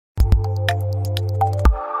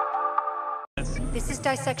This is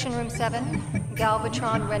dissection room 7,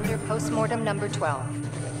 Galvatron render postmortem number 12.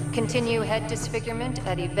 Continue head disfigurement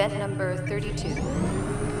at event number 32.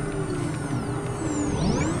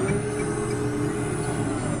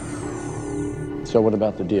 So what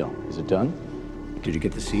about the deal? Is it done? Did you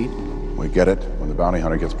get the seed? We get it when the bounty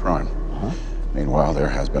hunter gets prime. Huh? Meanwhile, there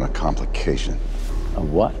has been a complication. A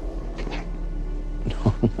what?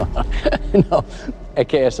 No. At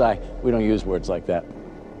KSI, we don't use words like that.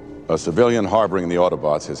 A civilian harboring the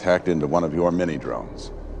Autobots has hacked into one of your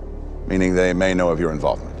mini-drones, meaning they may know of your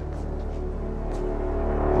involvement.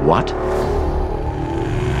 What?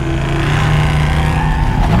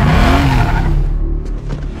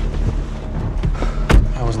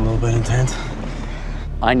 That was a little bit intense.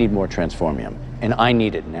 I need more transformium, and I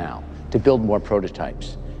need it now to build more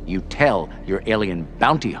prototypes. You tell your alien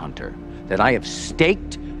bounty hunter that I have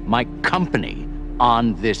staked my company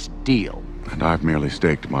on this deal. And I've merely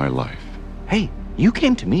staked my life. Hey, you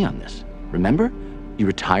came to me on this, remember? You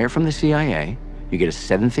retire from the CIA, you get a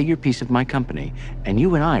 7-figure piece of my company, and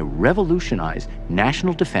you and I revolutionize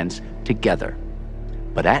national defense together.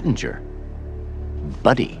 But Attinger,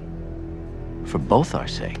 buddy, for both our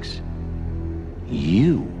sakes,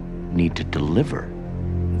 you need to deliver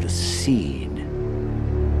the seed.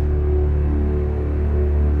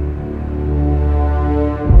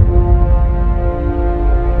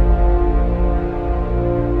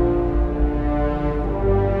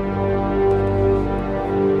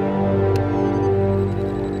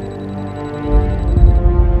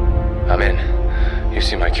 I'm in. You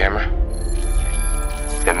see my camera?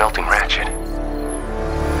 They're melting Ratchet.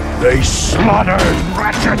 They slaughtered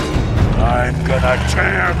Ratchet! I'm gonna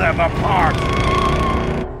tear them apart!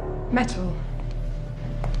 Metal.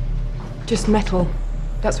 Just metal.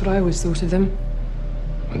 That's what I always thought of them.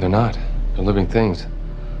 But they're not. They're living things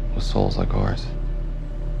with souls like ours.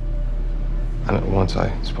 I mean, once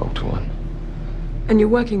I spoke to one. And you're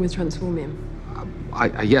working with Transformium?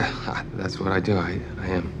 Yeah, that's what I do. I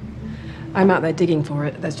am. I'm out there digging for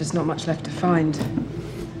it. There's just not much left to find.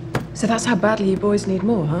 So that's how badly you boys need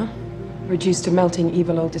more, huh? Reduced to melting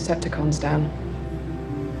evil old Decepticons down.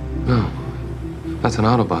 No. That's an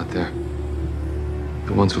Autobot there.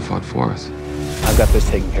 The ones who fought for us. I've got this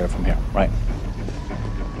taken care of from here, right?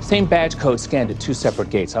 Same badge code scanned at 2 separate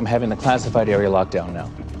gates. I'm having the classified area locked down now.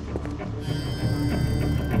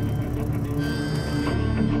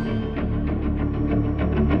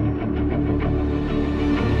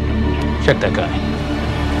 Check that guy.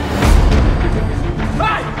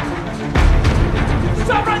 Hey!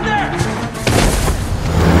 Stop right there!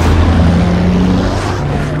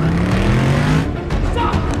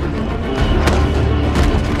 Stop!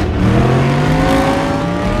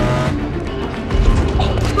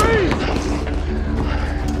 Freeze!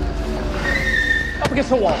 Up against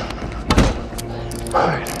the wall. All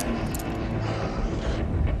right.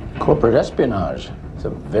 Corporate espionage. It's a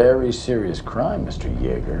very serious crime, Mr.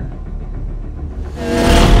 Yeager.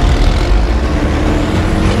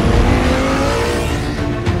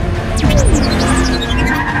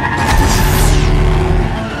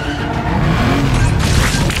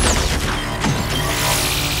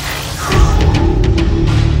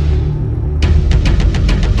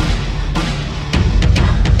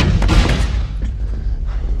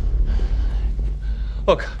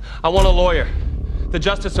 Look, I want a lawyer. The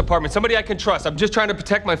Justice Department, somebody I can trust. I'm just trying to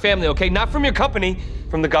protect my family, okay? Not from your company,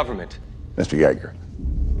 from the government. Mr. Yeager,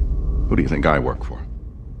 who do you think I work for?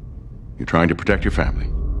 You're trying to protect your family.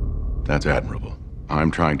 That's admirable.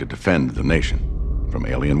 I'm trying to defend the nation from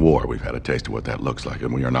alien war. We've had a taste of what that looks like,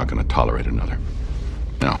 and we are not going to tolerate another.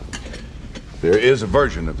 Now, there is a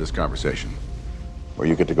version of this conversation where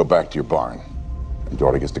you get to go back to your barn, and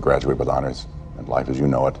daughter gets to graduate with honors, and life as you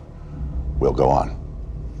know it will go on.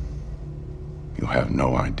 You have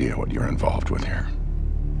no idea what you're involved with here.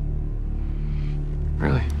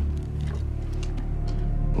 Really?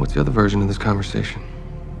 What's the other version of this conversation?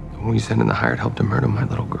 Who you sending the hired help to murder my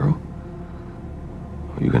little girl?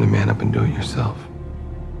 Or are you gonna man up and do it yourself?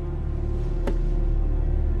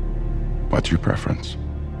 What's your preference?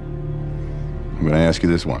 I'm going to ask you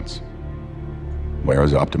this once. Where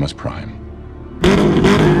is Optimus Prime?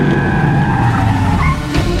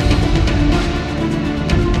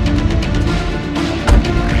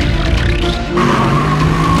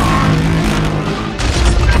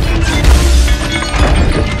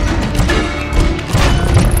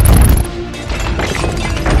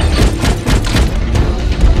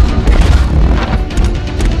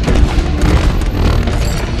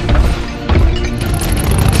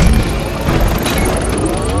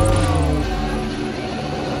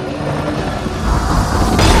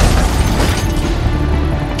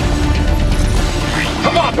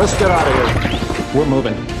 Let's get out of here. We're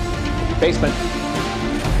moving. Basement.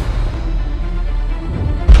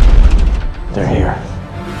 They're here.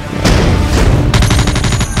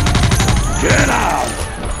 Get out!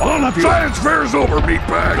 All of you! Science fair's over,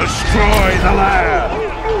 meatbag! Destroy the lab!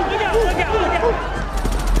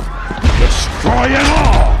 Destroy it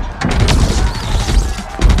all!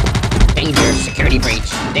 Danger, security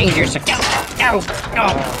breach. Danger, security. Go!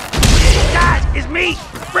 Guys, it's me!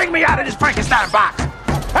 Bring me out of this Frankenstein box!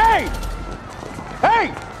 Hey! Hey!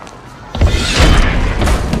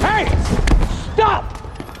 Hey! Stop!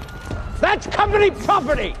 That's company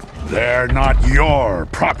property! They're not your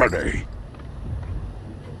property.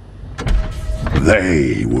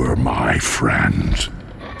 They were my friends.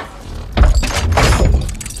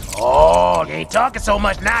 Oh, you ain't talking so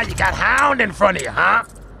much now. You got Hound in front of you, huh?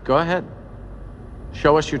 Go ahead.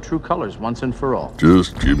 Show us your true colors once and for all.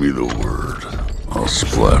 Just give me the word. I'll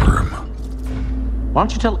splatter him. Why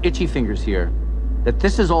don't you tell Itchy Fingers here that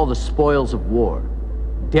this is all the spoils of war?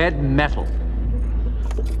 Dead metal.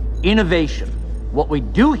 Innovation. What we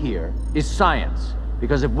do here is science.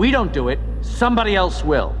 Because if we don't do it, somebody else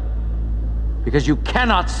will. Because you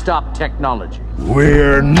cannot stop technology.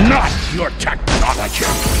 We're not your technology!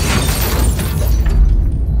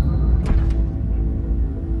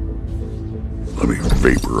 Let me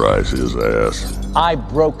vaporize his ass. I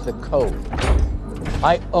broke the code.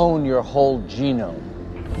 I own your whole genome.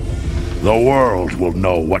 The world will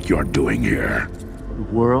know what you're doing here. The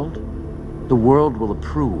world? The world will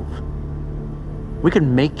approve. We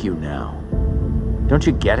can make you now. Don't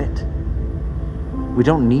you get it? We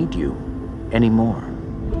don't need you anymore.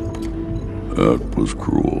 That was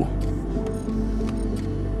cruel.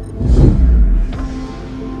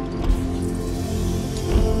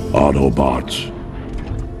 Autobots.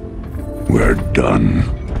 We're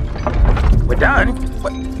done. We're done?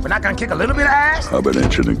 What, we're not gonna kick a little bit of ass? I've been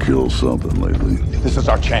itching to kill something lately. This is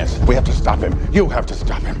our chance. We have to stop him. You have to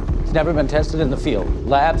stop him. It's never been tested in the field.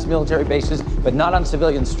 Labs, military bases, but not on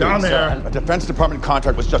civilian streets. Down there, So, a Defense Department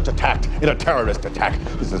contract was just attacked in a terrorist attack.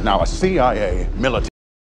 This is now a CIA military